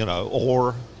what,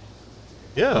 or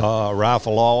Yeah.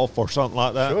 raffle off or something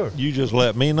like that, Sure. you just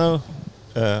let me know.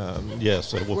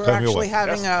 Yes, it will We're come your actually way.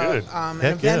 having That's good. an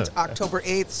Heck event yeah. October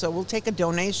 8th, so we'll take a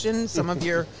donation, some of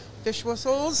your fish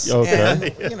whistles,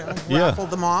 Okay. and Yeah. raffle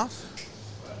them off.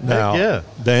 Now, yeah.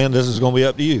 Dan, this is going to be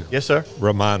up to you. Yes, sir.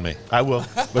 Remind me. I will.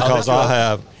 Because I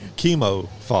have chemo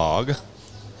fog.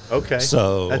 Okay.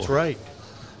 So- That's right.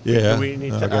 Yeah. We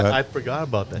need to, Okay. I forgot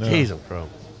about that. Yeah. Jeez, I'm pro.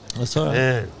 That's all right.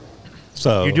 Man.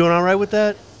 So, You doing all right with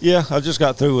that? Yeah, I just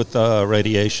got through with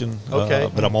radiation. Okay.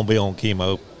 But I'm going to be on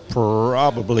chemo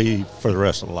probably for the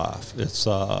rest of life. It's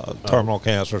terminal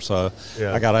cancer, so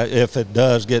Yeah. I gotta. If it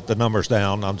does get the numbers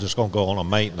down, I'm just going to go on a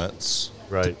maintenance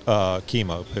Right.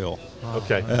 chemo pill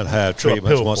Okay. and have So a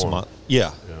treatments pill once form. a month.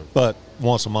 Yeah. Yeah. But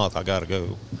once a month I got to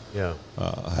go Yeah.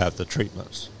 have the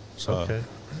treatments. So Okay.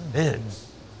 Man.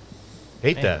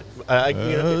 Hate that.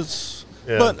 it's-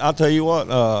 Yeah. But I'll tell you what,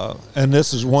 and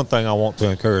this is one thing I want to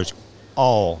encourage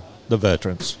all the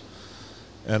veterans,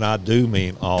 and I do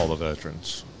mean all the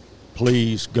veterans.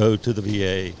 Please go to the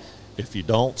VA. If you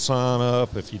don't sign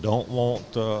up, if you don't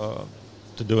want to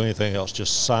do anything else,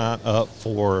 just sign up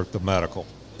for the medical.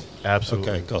 Absolutely.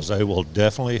 Okay, because they will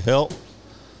definitely help.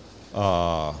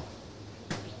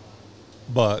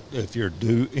 But if you're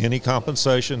due any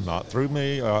compensation, not through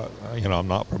me, I'm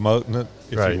not promoting it.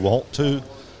 If Right. you want to,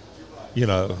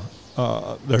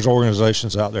 there's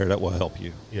organizations out there that will help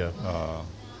you. Yeah.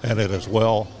 And it is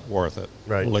well worth it.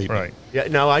 Right. Believe me. Right. Yeah.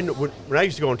 Now I know when I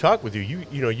used to go and talk with you,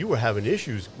 you were having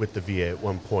issues with the VA at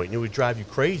one point, and it would drive you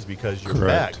crazy because you're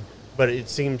Correct. back. But it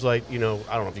seems like I don't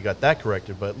know if you got that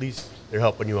corrected, but at least they're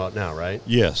helping you out now, right?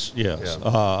 Yes, yes.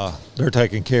 Yeah. They're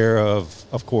taking care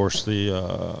of course,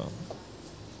 the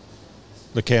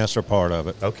cancer part of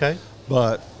it. Okay.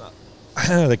 But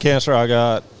the cancer I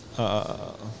got,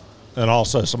 and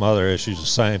also some other issues, the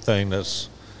same thing that's,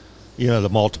 the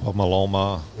multiple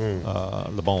myeloma,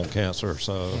 the bone cancer.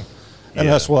 So, and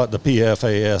that's what the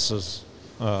PFAS is,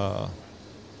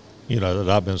 that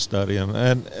I've been studying.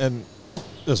 And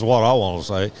this is what I want to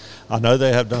say. I know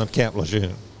they have done Camp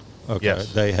Lejeune. Okay.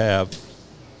 Yes. They have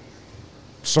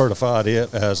certified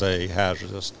it as a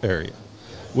hazardous area,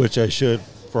 which they should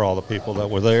for all the people that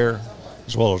were there,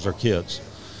 as well as their kids.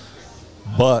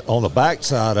 But on the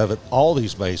backside of it, all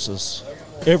these bases,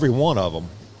 every one of them,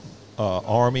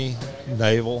 Army,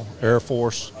 Naval, Air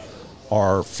Force,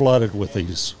 are flooded with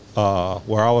these.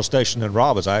 Where I was stationed in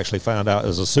Robbins, I actually found out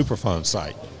is a Superfund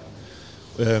site.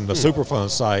 And the Superfund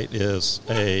site is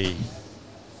a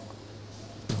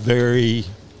very,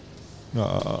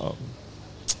 what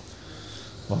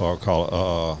do I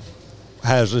call it,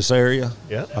 hazardous area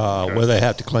where they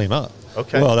have to clean up.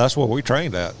 Okay. Well, that's what we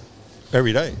trained at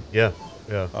every day. Yeah.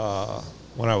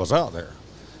 When I was out there.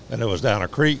 And it was down a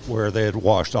creek where they had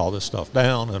washed all this stuff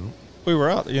down, and we were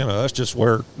out, that's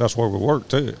where we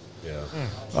worked too.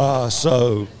 Yeah.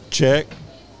 So check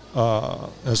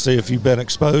and see if you've been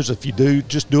exposed. If you do,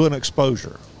 just do an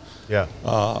exposure. Yeah.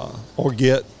 Or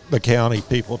get the county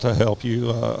people to help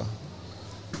you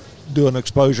do an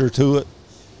exposure to it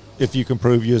if you can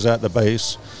prove you was at the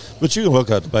base. But you can look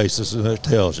at the bases and it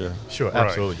tells you. Sure, Right.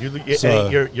 absolutely. So-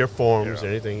 Your forms,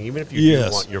 anything, even if you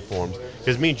do want your forms.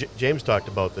 Because me and James talked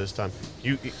about this time.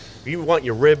 You want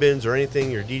your ribbons or anything,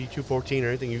 your DD-214 or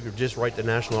anything, you could just write the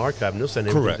National Archive and they'll send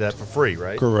everything Correct. to that for free,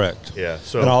 right? Correct. Yeah.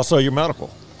 So And also your medical.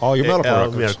 All your medical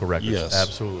records. medical records. Yes.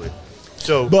 Absolutely.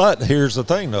 So But here's the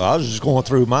thing, though. I was just going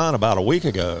through mine about a week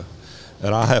ago,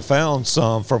 and I have found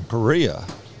some from Korea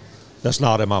that's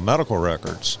not in my medical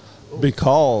records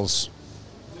because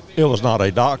it was not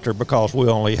a doctor, because we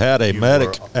only had a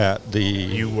medic at the.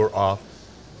 you were off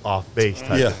base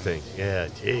type of thing. Yeah,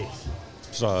 jeez.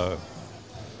 So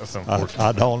That's unfortunate.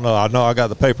 I don't know. I know I got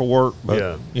the paperwork,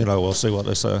 but Yeah. we'll see what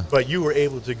they say. But you were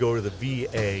able to go to the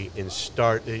VA and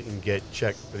start it and get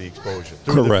checked for the exposure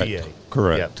through Correct. the VA.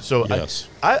 Correct. Yeah. So Yes.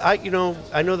 I know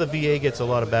the VA gets a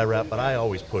lot of bad rap, but I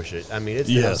always push it. I mean, it's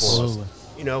there Yes. for us.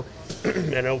 I know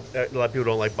a lot of people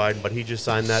don't like Biden, but he just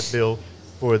signed that bill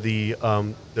for the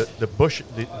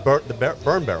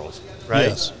burn barrels, right?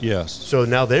 Yes. Yes. So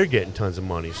now they're getting tons of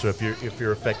money. So if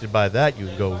you're affected by that, you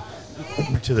can go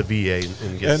to the VA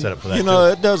and get set up for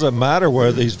that. It doesn't matter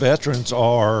whether these veterans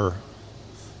are,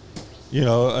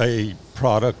 a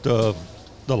product of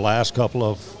the last couple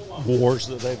of wars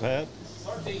that they've had.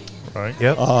 Right.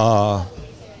 Yep.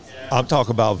 I'm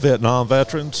talking about Vietnam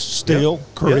veterans, still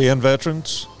Korean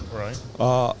veterans, Right.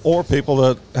 or people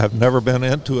that have never been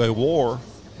into a war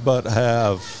but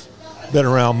have been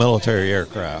around military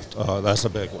aircraft. That's a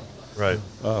big one. Right.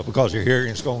 Because your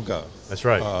hearing's going to go. That's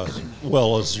right. As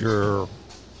well as your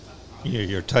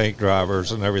tank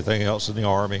drivers and everything else in the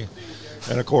Army.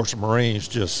 And, of course, the Marines,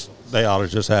 they ought to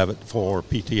just have it for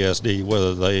PTSD,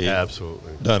 whether they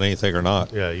Absolutely. done anything or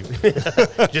not. Yeah,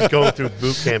 just going through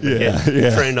boot camp and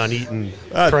getting trained on eating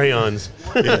crayons.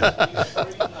 Right,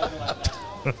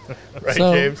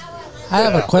 So, James? I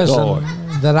have a question Lord.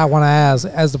 that I want to ask.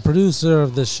 As the producer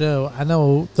of this show, I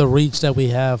know the reach that we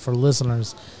have for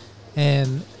listeners.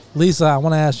 And Lisa, I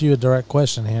want to ask you a direct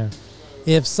question here.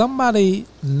 If somebody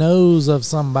knows of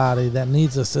somebody that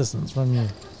needs assistance from you,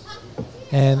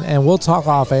 and we'll talk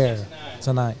off air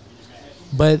tonight,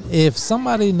 but if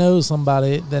somebody knows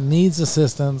somebody that needs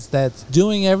assistance, that's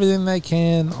doing everything they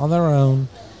can on their own,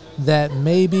 that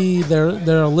maybe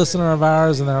they're a listener of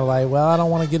ours and they're like, well, I don't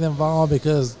want to get involved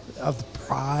because of the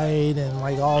pride and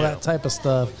like all that type of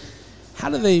stuff. How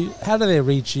do they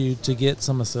reach you to get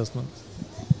some assistance?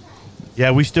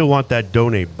 Yeah, we still want that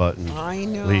donate button. I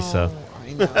know. Lisa.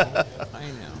 I know.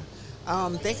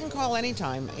 They can call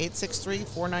anytime,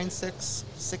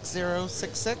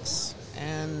 863-496-6066.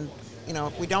 And,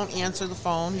 if we don't answer the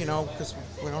phone, because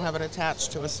we don't have it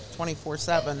attached to us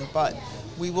 24/7, but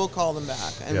we will call them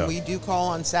back. And we do call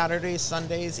on Saturdays,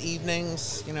 Sundays,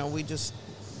 evenings.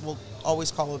 We'll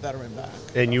always call a veteran back.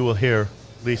 And you will hear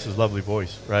Lisa's lovely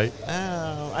voice, right?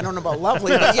 Oh, I don't know about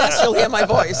lovely, but yes, you'll hear my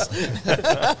voice.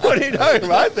 What are you talking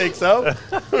about? I think so.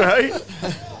 Right?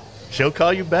 She'll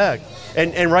call you back.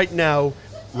 And right now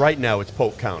it's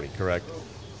Polk County, correct?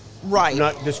 Right.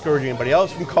 Not discouraging anybody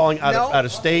else from calling out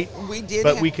of state. We did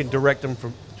but we can direct them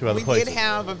to other places. We did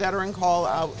have a veteran call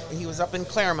out. He was up in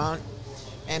Claremont,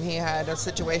 and he had a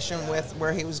situation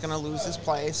where he was going to lose his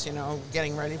place,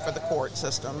 getting ready for the court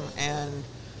system. And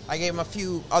I gave him a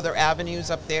few other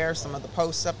avenues up there, some of the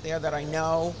posts up there that I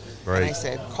know. Right. And I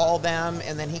said, call them.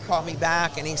 And then he called me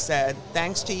back and he said,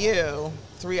 thanks to you,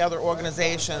 3 other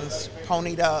organizations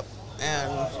ponied up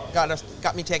and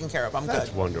got me taken care of. I'm That's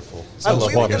good. wonderful. So That's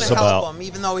we were what going it's to help about. him,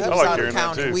 even though he I was like out of hearing that,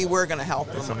 county. too. We were going to help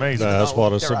him. It's amazing. That's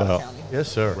what it's They're out of about. county.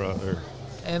 Yes, sir. Right there.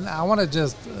 And I want to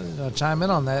just chime in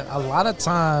on that. A lot of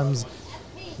times,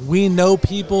 we know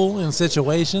people in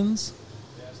situations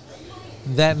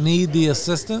that need the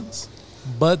assistance,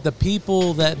 but the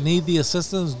people that need the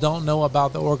assistance don't know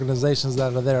about the organizations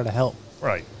that are there to help.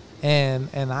 Right. And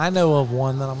I know of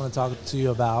one that I'm going to talk to you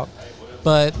about.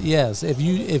 But yes, if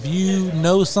you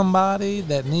know somebody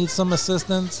that needs some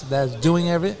assistance, that's doing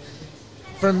everything.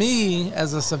 For me,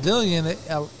 as a civilian,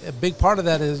 a big part of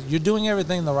that is you're doing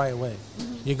everything the right way.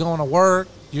 You're going to work.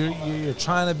 You're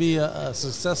trying to be a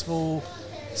successful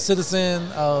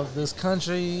citizen of this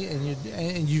country,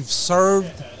 and you've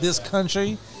served this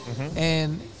country,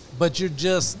 but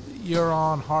you're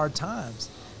on hard times.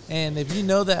 And if you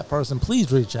know that person,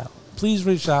 please reach out. Please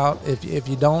reach out. If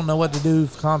you don't know what to do,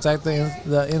 contact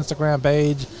the Instagram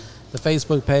page, the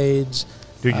Facebook page.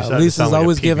 Dude, you started to Lisa's sound like a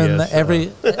always giving PBS,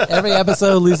 every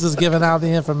episode. Lisa's giving out the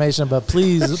information, but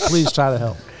please try to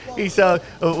help. He saw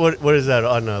what is that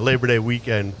on Labor Day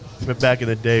weekend back in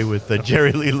the day with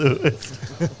Jerry Lee Lewis.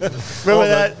 Remember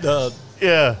that?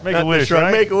 Yeah, Make a Not the Wish, shrine.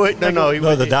 right? Make a wish.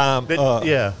 No, the dime.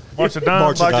 Yeah, March of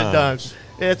Dimes. March March of of Dimes.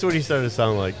 Yeah, that's what he started to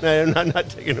sound like. No, I'm not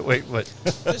taking it away, but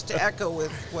Just to echo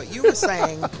with what you were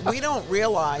saying, we don't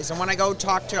realize, and when I go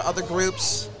talk to other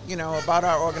groups, about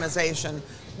our organization,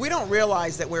 we don't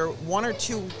realize that we're 1 or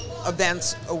 2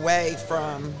 events away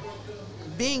from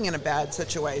being in a bad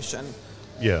situation.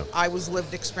 yeah, I was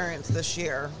lived experience this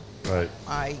year. right.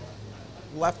 I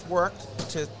left work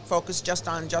to focus just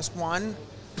on just one.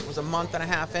 It was a month and a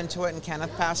half into it, and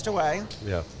Kenneth passed away.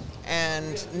 Yeah,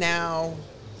 And now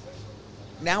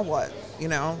what?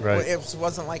 Right. It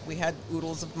wasn't like we had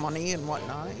oodles of money and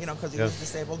whatnot, because he was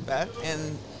disabled vet.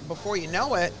 And before you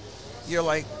know it, you're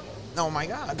like, oh my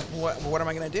God, what am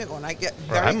I going to do? And I get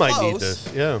very I might close. need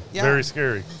this. Yeah, Yeah. Very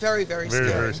scary. Very, very Very,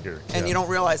 scary. very scary. And Yeah. you don't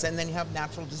realize, and then you have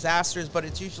natural disasters, but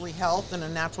it's usually health and a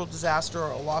natural disaster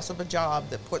or a loss of a job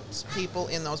that puts people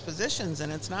in those positions.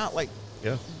 And it's not like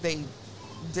yeah. they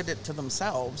did it to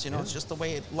themselves, it's just the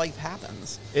way life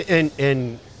happens.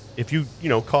 And if you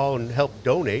call and help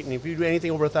donate, and if you do anything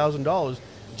over $1,000,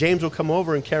 James will come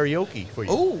over and karaoke for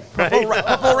you. Ooh, purple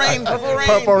rain, purple rain.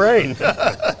 Purple rain.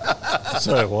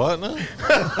 Say what now?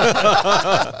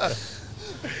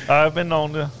 I've been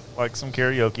known to like some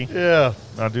karaoke. Yeah.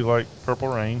 I do like Purple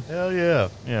Rain. Hell yeah.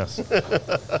 Yes.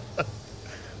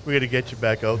 We got to get you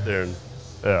back out there and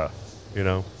Yeah.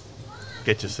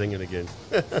 get you singing again.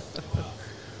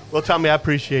 Well, Tommy, I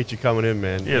appreciate you coming in,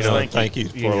 man. Yes, Thank you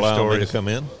and for your allowing me to stories. come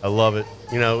in. I love it.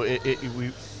 We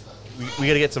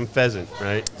got to get some pheasant,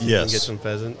 right? See if we can Yes. get some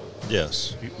pheasant.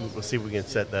 Yes. We'll see if we can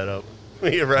set that up.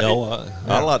 You're right. No,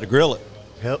 I like to grill it.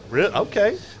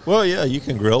 Okay. Well, yeah, you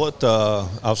can grill it.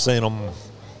 I've seen them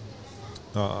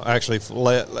actually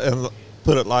and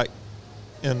put it like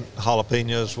in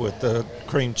jalapenos with the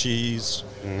cream cheese,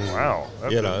 Wow.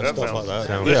 That, stuff that like sounds- that.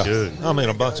 sounds yeah. good. I mean,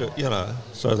 a bunch of,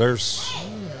 so there's,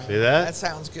 See that? That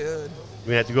sounds good.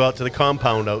 We have to go out to the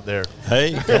compound out there,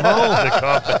 hey, come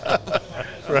on.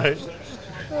 right?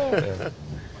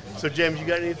 So, James, you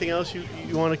got anything else you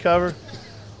want to cover?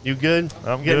 You good?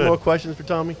 I'm You got any good. more questions for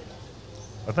Tommy?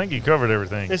 I think you covered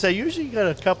everything. They say usually you got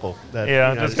a couple. That, Yeah, I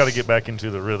you know, just got to get back into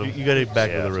the rhythm. You got to get back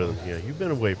to Yeah. the rhythm. Yeah, you've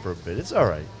been away for a bit. It's all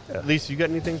right. Yeah. Lisa, you got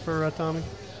anything for Tommy?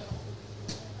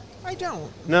 I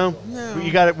don't. No. No.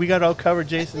 You got it. We got it all covered.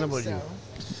 Jason, how about So, you?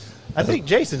 I think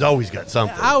Jason's always got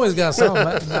something. I always got something.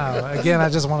 But no, again, I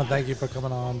just want to thank you for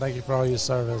coming on. Thank you for all your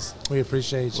service. We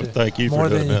appreciate you. Well, thank you for more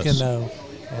than doing you this. can know.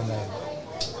 And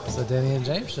it's the Denny and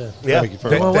James show. Yeah. Thank you for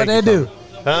Doing what they do.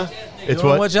 Huh? It's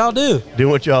Doing what? what y'all do.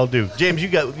 Doing what y'all do. James, you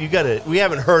got it. We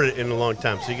haven't heard it in a long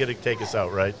time, so you got to take us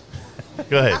out, right?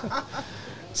 Go ahead.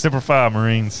 Semper Fi,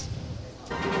 Marines.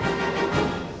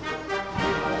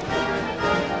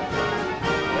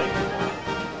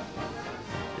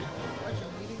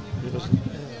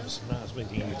 It's nice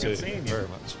meeting you Good too. seeing you. Very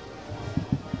much.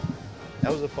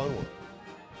 That was a fun one.